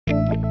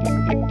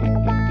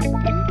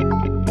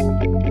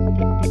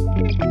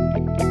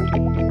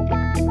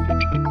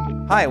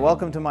Hi,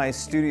 welcome to my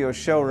studio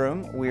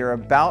showroom. We are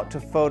about to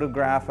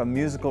photograph a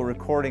musical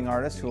recording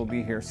artist who will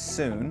be here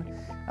soon.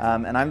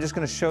 And I'm just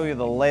going to show you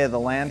the lay of the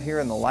land here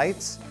and the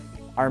lights.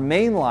 Our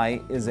main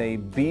light is a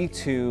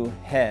B2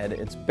 head.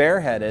 It's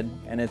bareheaded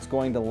and it's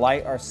going to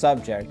light our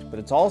subject, but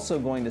it's also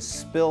going to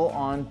spill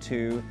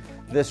onto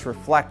this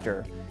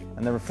reflector.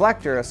 And the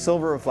reflector, a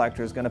silver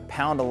reflector, is going to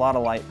pound a lot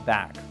of light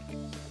back.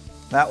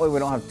 That way we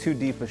don't have too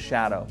deep a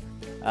shadow.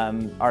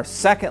 Our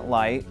second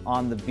light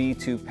on the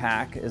B2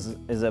 pack is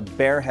a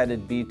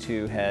bareheaded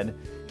B2 head,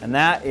 and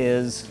that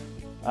is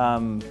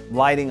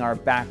lighting our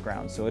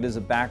background. So it is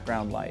a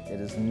background light.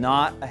 It is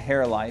not a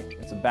hair light,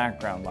 it's a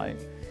background light.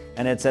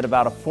 And it's at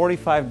about a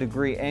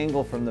 45-degree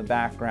angle from the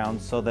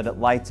background so that it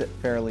lights it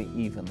fairly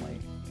evenly.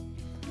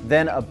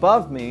 Then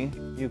above me,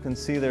 you can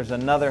see there's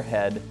another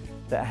head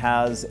that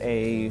has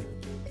a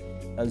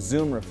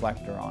zoom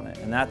reflector on it,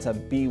 and that's a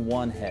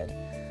B1 head.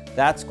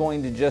 That's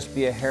going to just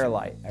be a hair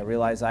light. I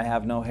realize I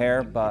have no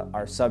hair, but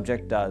our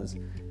subject does,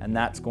 and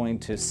that's going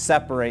to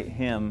separate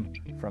him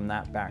from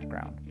that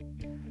background.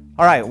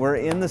 All right, we're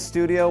in the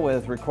studio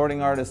with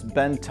recording artist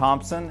Ben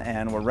Thompson,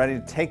 and we're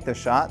ready to take the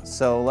shot,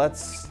 so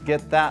let's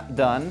get that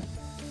done.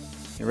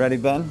 You ready,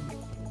 Ben?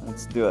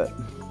 Let's do it.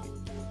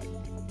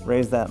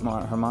 Raise that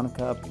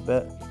harmonica up a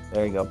bit.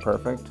 There you go,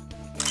 perfect.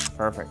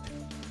 Perfect.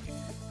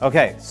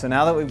 Okay, so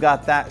now that we've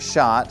got that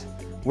shot,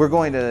 we're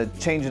going to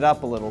change it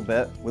up a little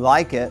bit. We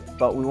like it,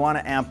 but we want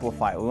to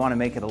amplify it. We want to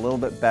make it a little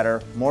bit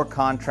better, more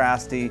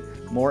contrasty,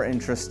 more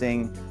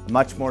interesting,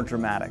 much more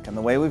dramatic. And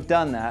the way we've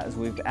done that is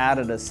we've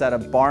added a set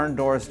of barn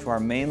doors to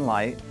our main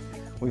light.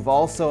 We've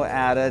also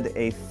added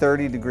a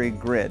 30-degree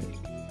grid.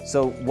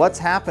 So what's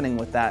happening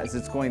with that is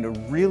it's going to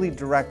really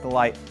direct the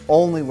light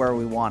only where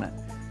we want it.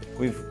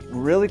 We've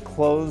really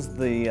closed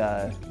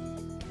the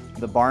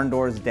barn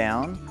doors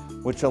down,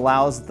 which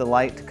allows the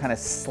light to kind of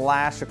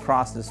slash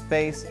across his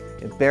face.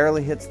 It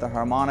barely hits the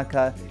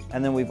harmonica,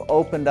 and then we've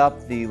opened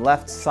up the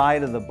left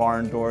side of the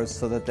barn doors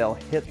so that they'll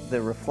hit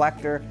the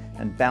reflector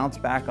and bounce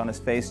back on his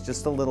face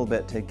just a little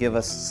bit to give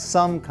us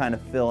some kind of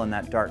fill in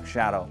that dark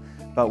shadow.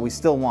 But we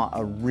still want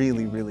a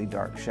really, really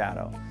dark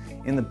shadow.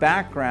 In the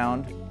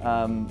background,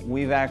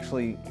 we've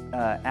actually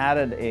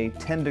added a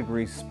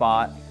 10-degree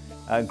spot,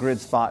 grid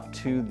spot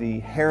to the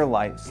hair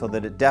light so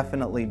that it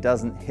definitely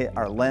doesn't hit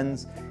our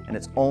lens and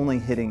it's only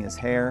hitting his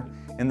hair.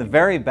 In the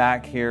very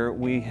back here,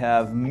 we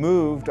have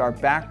moved our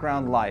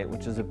background light,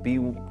 which is a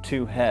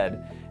B2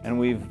 head, and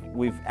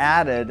we've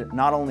added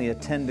not only a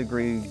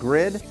 10-degree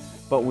grid,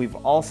 but we've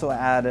also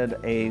added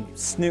a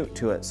snoot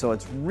to it. So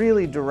it's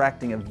really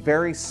directing a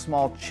very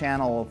small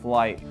channel of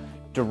light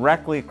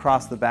directly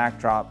across the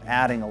backdrop,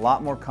 adding a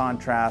lot more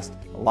contrast,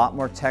 a lot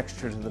more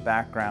texture to the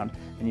background,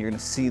 and you're going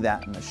to see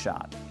that in the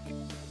shot.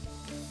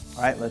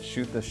 All right, let's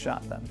shoot this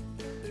shot then.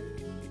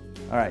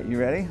 All right, you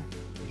ready?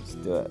 Let's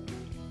do it.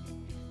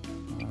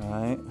 All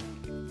right,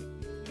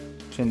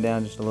 chin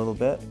down just a little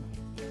bit,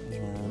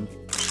 and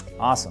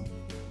awesome.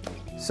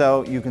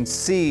 So you can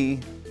see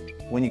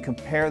when you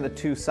compare the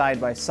two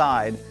side by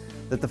side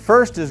that the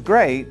first is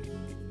great.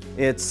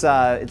 It's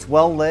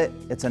well lit,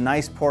 it's a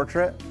nice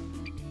portrait,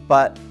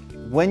 but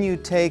when you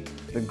take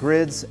the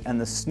grids and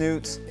the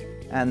snoots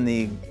and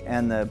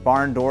the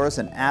barn doors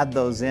and add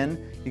those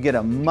in, you get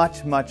a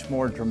much, much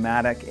more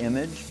dramatic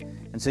image.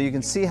 And so you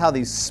can see how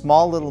these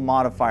small little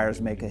modifiers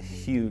make a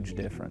huge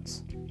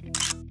difference.